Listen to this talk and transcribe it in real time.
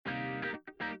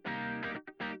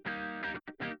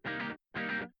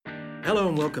Hello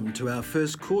and welcome to our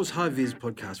first Cause High Vis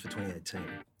podcast for 2018.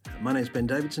 My name is Ben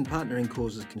Davidson, partner in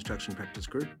Cause's Construction Practice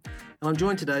Group, and I'm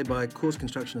joined today by Cause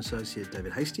Construction Associate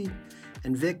David Hasty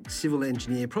and VEC Civil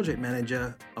Engineer Project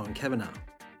Manager Owen Kavanagh.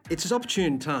 It's an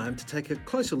opportune time to take a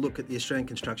closer look at the Australian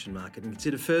construction market and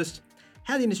consider first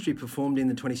how the industry performed in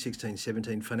the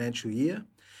 2016-17 financial year,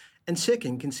 and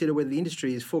second, consider whether the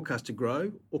industry is forecast to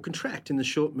grow or contract in the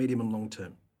short, medium and long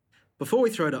term. Before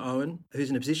we throw to Owen, who's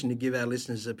in a position to give our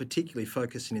listeners a particularly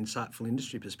focused and insightful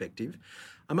industry perspective,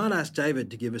 I might ask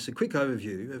David to give us a quick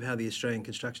overview of how the Australian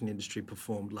construction industry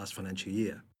performed last financial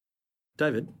year.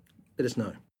 David, let us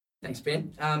know. Thanks,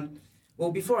 Ben.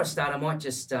 Well, before I start, I might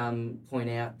just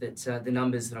point out that the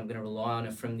numbers that I'm going to rely on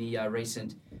are from the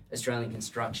recent Australian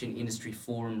Construction Industry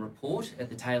Forum report at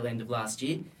the tail end of last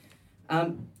year.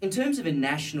 In terms of a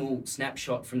national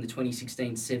snapshot from the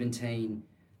 2016-17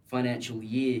 financial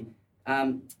year,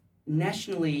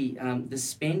 nationally, the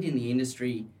spend in the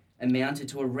industry amounted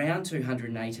to around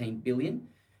 $218 billion,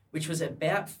 which was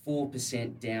about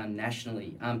 4% down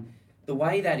nationally. The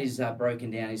way that is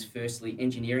broken down is firstly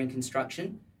engineering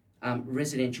construction,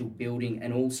 residential building,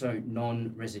 and also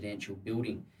non-residential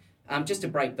building. Just to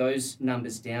break those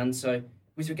numbers down, so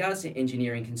with regards to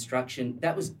engineering construction,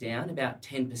 that was down about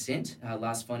 10%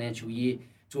 last financial year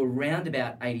to around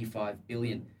about $85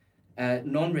 billion.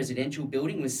 Non-residential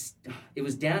building was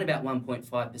down about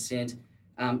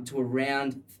 1.5% to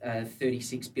around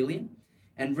 $36 billion.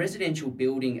 And residential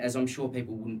building, as I'm sure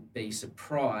people wouldn't be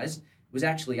surprised, was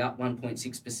actually up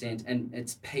 1.6% and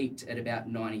it's peaked at about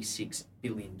 $96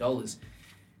 billion.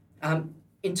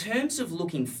 In terms of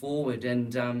looking forward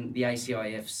and the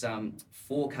ACIF's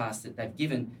forecast that they've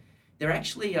given, they're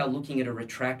actually looking at a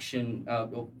retraction,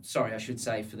 for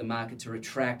the market to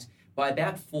retract by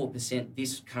about 4%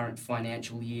 this current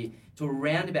financial year to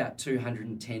around about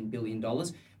 $210 billion,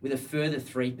 with a further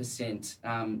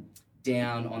 3%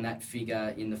 down on that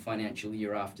figure in the financial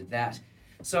year after that.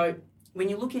 So when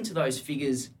you look into those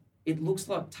figures, it looks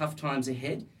like tough times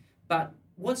ahead. But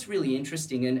what's really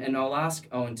interesting, and I'll ask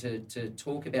Owen to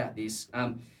talk about this,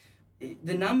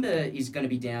 the number is going to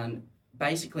be down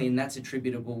basically, and that's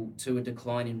attributable to a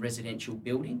decline in residential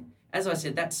building. As I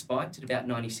said, that spiked at about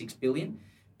 $96 billion.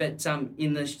 But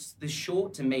in the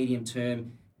short to medium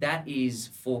term, that is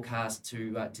forecast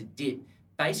to dip,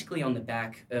 basically on the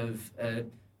back of a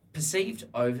perceived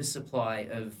oversupply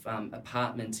of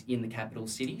apartments in the capital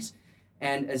cities.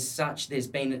 And as such, there's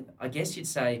been, I guess you'd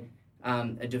say,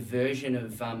 a diversion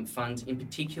of funds, in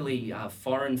particularly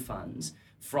foreign funds,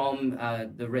 from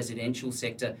the residential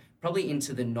sector, probably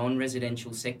into the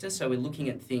non-residential sector. So we're looking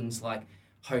at things like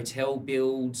hotel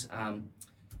builds,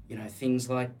 things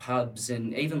like pubs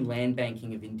and even land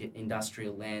banking of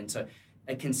industrial land. So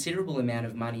a considerable amount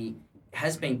of money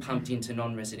has been pumped into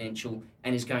non-residential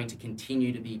and is going to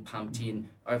continue to be pumped in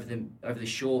over the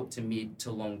short to mid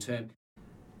to long term.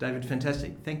 David,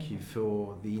 fantastic. Thank you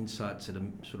for the insights at a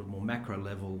sort of more macro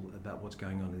level about what's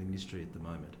going on in the industry at the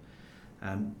moment.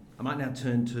 I might now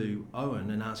turn to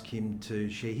Owen and ask him to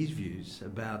share his views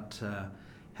about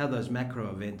how those macro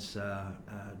events are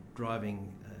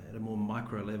driving at a more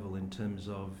micro level in terms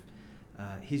of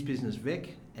his business VEC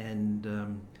and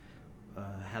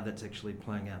how that's actually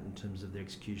playing out in terms of the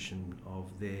execution of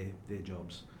their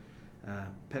jobs.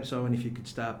 Perhaps, Owen, if you could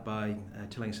start by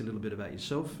telling us a little bit about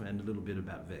yourself and a little bit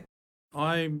about VEC.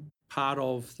 I'm part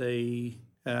of the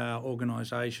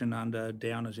organisation under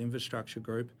Downer's Infrastructure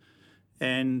Group,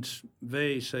 and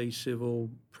VEC Civil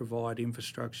provide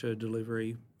infrastructure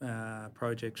delivery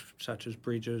projects such as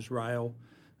bridges, rail,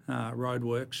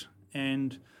 roadworks,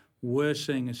 and we're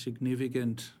seeing a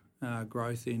significant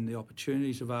growth in the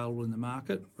opportunities available in the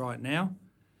market right now.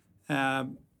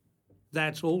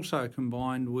 That's also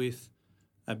combined with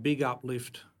a big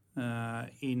uplift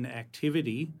in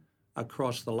activity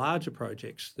across the larger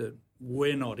projects that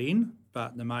we're not in,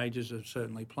 but the majors are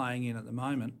certainly playing in at the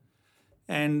moment.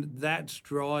 And that's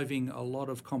driving a lot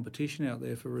of competition out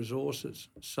there for resources.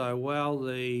 So while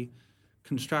the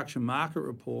construction market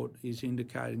report is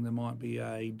indicating there might be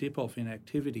a dip-off in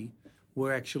activity,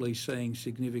 we're actually seeing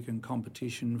significant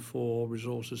competition for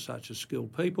resources such as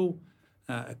skilled people,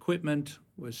 equipment.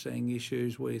 We're seeing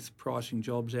issues with pricing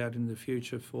jobs out in the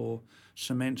future for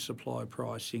cement supply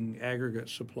pricing, aggregate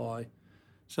supply.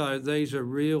 So these are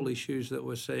real issues that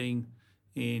we're seeing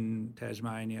in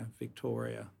Tasmania,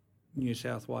 Victoria, New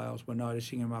South Wales. We're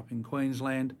noticing them up in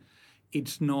Queensland.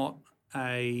 It's not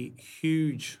a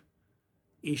huge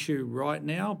issue right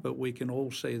now, but we can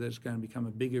all see that it's going to become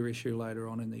a bigger issue later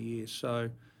on in the year. So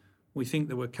we think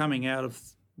that we're coming out of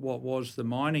what was the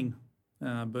mining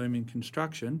boom in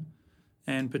construction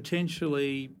and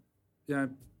potentially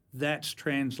that's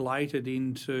translated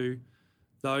into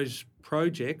those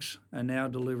projects are now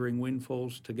delivering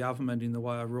windfalls to government in the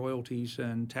way of royalties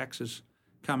and taxes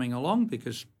coming along,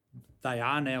 because they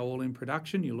are now all in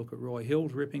production. You look at Roy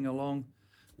Hill's ripping along.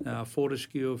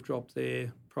 Fortescue have dropped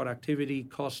their productivity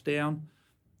costs down.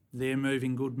 They're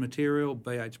moving good material.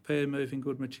 BHP are moving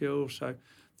good material. So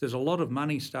there's a lot of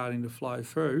money starting to flow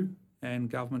through, and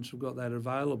governments have got that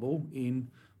available in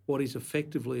what is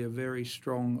effectively a very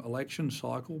strong election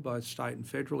cycle, both state and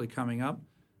federally coming up.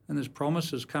 And there's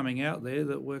promises coming out there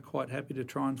that we're quite happy to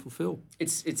try and fulfil.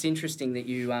 It's interesting that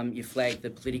you flagged the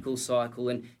political cycle,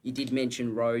 and you did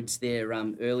mention roads there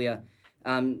earlier.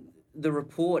 The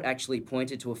report actually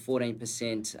pointed to a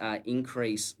 14%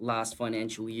 increase last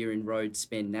financial year in road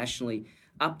spend nationally,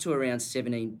 up to around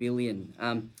 $17 billion.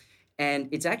 And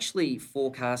it's actually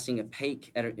forecasting a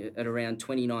peak at around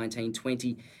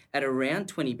 2019-20 at around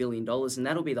 $20 billion, and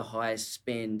that'll be the highest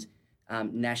spend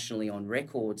nationally on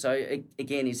record. So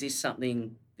again, is this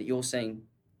something that you're seeing?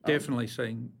 Definitely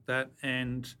seeing that,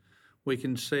 and we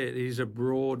can see it is a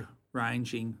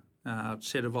broad-ranging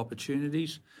set of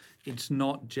opportunities. It's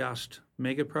not just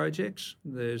mega projects.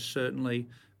 There's certainly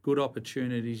good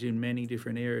opportunities in many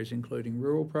different areas, including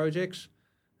rural projects.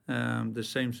 There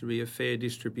seems to be a fair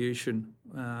distribution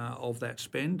of that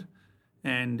spend,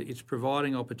 and it's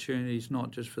providing opportunities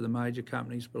not just for the major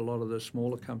companies, but a lot of the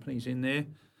smaller companies in there.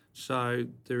 So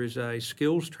there is a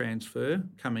skills transfer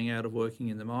coming out of working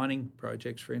in the mining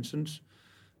projects, for instance,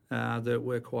 that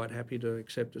we're quite happy to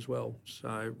accept as well.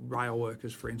 So rail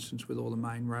workers, for instance, with all the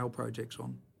main rail projects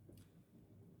on.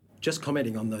 Just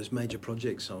commenting on those major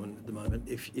projects on at the moment,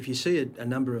 if you see a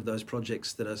number of those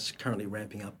projects that are currently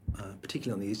ramping up,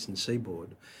 particularly on the eastern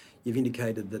seaboard, you've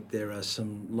indicated that there are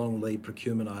some long lead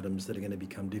procurement items that are going to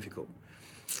become difficult.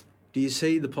 Do you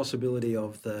see the possibility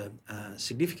of the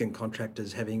significant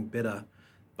contractors having better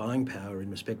buying power in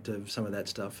respect of some of that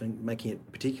stuff and making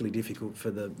it particularly difficult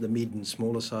for the mid and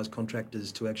smaller size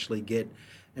contractors to actually get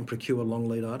and procure long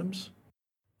lead items?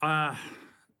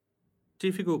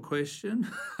 Difficult question.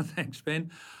 Thanks, Ben.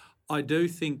 I do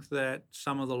think that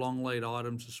some of the long lead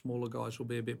items, the smaller guys will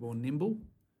be a bit more nimble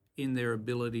in their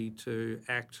ability to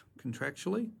act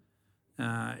contractually.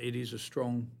 It is a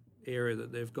strong area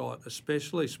that they've got,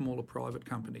 especially smaller private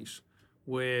companies,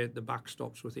 where the buck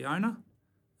stops with the owner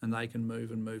and they can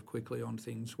move quickly on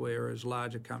things, whereas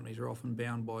larger companies are often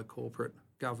bound by corporate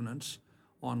governance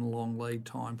on long lead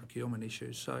time procurement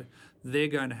issues. So they're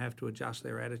going to have to adjust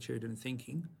their attitude and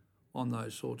thinking on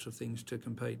those sorts of things to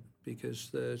compete, because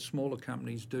the smaller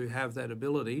companies do have that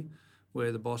ability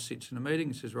where the boss sits in a meeting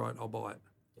and says, right, I'll buy it.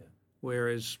 Yeah.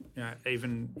 Whereas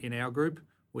even in our group,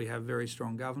 we have very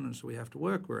strong governance that we have to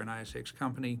work. We're an ASX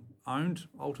company owned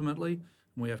ultimately,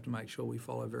 and we have to make sure we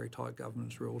follow very tight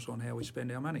governance rules on how we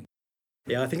spend our money.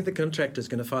 Yeah, I think the contractor's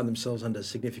going to find themselves under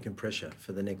significant pressure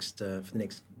for the next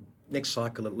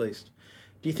cycle at least.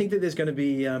 Do you think that there's going to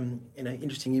be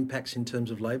interesting impacts in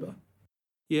terms of labour?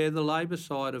 Yeah, the labour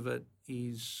side of it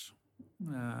is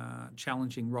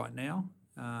challenging right now,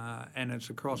 and it's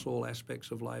across all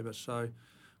aspects of labour. So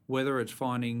whether it's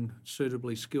finding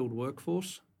suitably skilled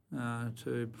workforce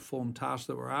to perform tasks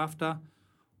that we're after,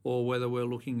 or whether we're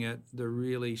looking at the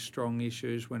really strong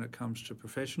issues when it comes to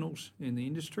professionals in the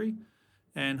industry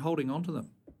and holding on to them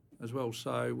as well.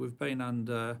 So we've been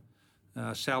under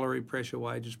salary pressure,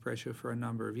 wages pressure for a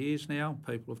number of years now.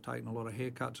 People have taken a lot of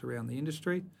haircuts around the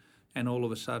industry, and all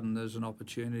of a sudden there's an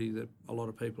opportunity that a lot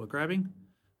of people are grabbing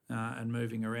and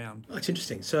moving around. Oh, it's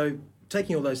interesting. So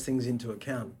taking all those things into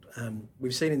account,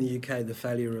 we've seen in the UK the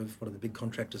failure of one of the big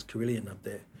contractors, Carillion, up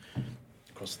there,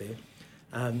 across there.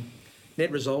 Net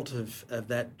result of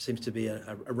that seems to be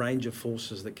a range of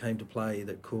forces that came to play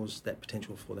that caused that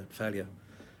potential for that failure.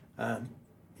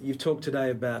 You've talked today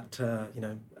about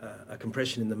a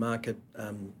compression in the market.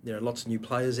 There are lots of new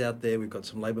players out there. We've got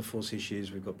some labour force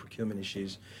issues. We've got procurement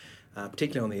issues,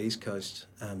 particularly on the East Coast.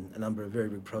 A number of very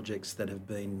big projects that have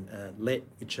been let,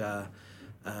 which are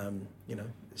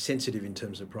sensitive in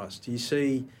terms of price. Do you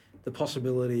see the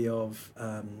possibility of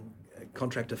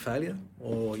contractor failure,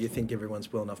 or you think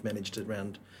everyone's well enough managed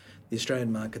around the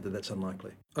Australian market that that's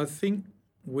unlikely? I think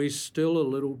we're still a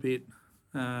little bit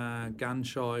gun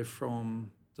shy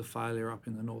from the failure up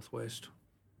in the northwest.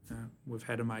 We've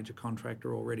had a major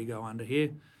contractor already go under here,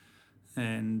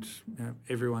 and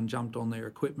everyone jumped on their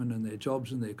equipment and their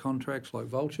jobs and their contracts like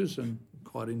vultures and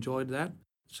quite enjoyed that.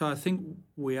 So I think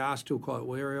we are still quite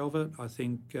wary of it. I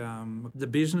think the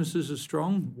businesses are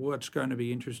strong. What's going to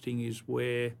be interesting is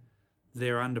where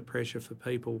they're under pressure for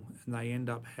people and they end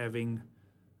up having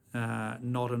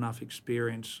not enough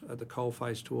experience at the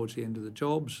coalface towards the end of the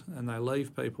jobs, and they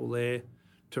leave people there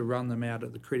to run them out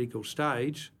at the critical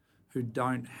stage who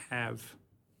don't have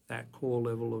that core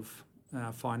level of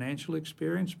financial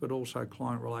experience, but also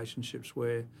client relationships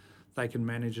where they can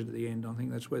manage it at the end. I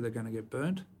think that's where they're going to get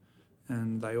burnt,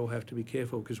 and they all have to be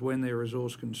careful, because when they're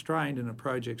resource constrained and a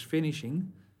project's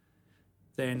finishing,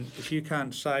 then if you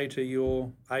can't say to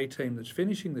your A team that's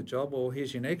finishing the job, or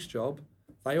here's your next job,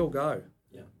 they all go.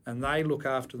 Yeah. And they look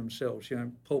after themselves. You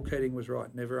know, Paul Keating was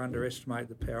right, never underestimate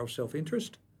the power of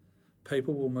self-interest.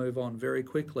 People will move on very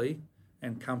quickly,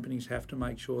 and companies have to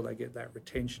make sure they get that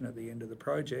retention at the end of the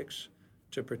projects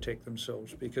to protect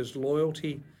themselves, because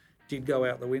loyalty did go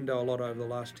out the window a lot over the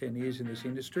last 10 years in this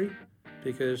industry,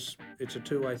 because it's a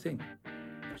two-way thing.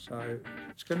 So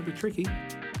it's going to be tricky.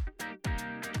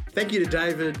 Thank you to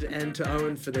David and to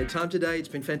Owen for their time today. It's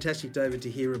been fantastic, David,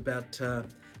 to hear about the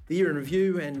year in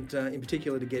review, and in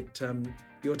particular to get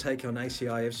your take on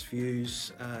ACIF's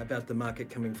views about the market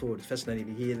coming forward. It's fascinating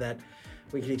to hear that.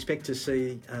 We can expect to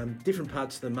see different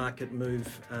parts of the market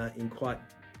move in quite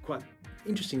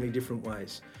interestingly different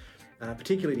ways,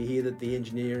 particularly to hear that the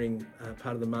engineering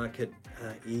part of the market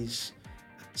is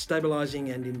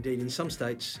stabilising, and indeed in some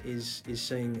states is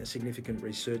seeing a significant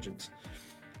resurgence.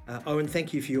 Owen,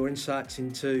 thank you for your insights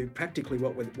into practically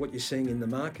what you're seeing in the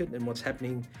market and what's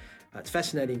happening. It's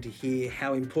fascinating to hear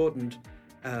how important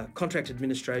contract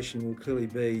administration will clearly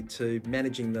be to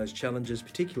managing those challenges,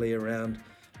 particularly around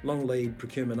long lead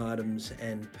procurement items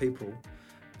and people.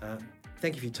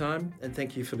 Thank you for your time, and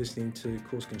thank you for listening to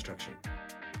Course Construction.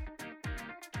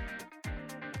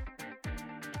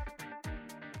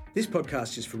 This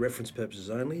podcast is for reference purposes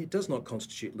only. It does not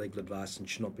constitute legal advice and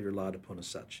should not be relied upon as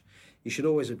such. You should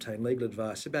always obtain legal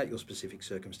advice about your specific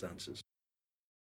circumstances.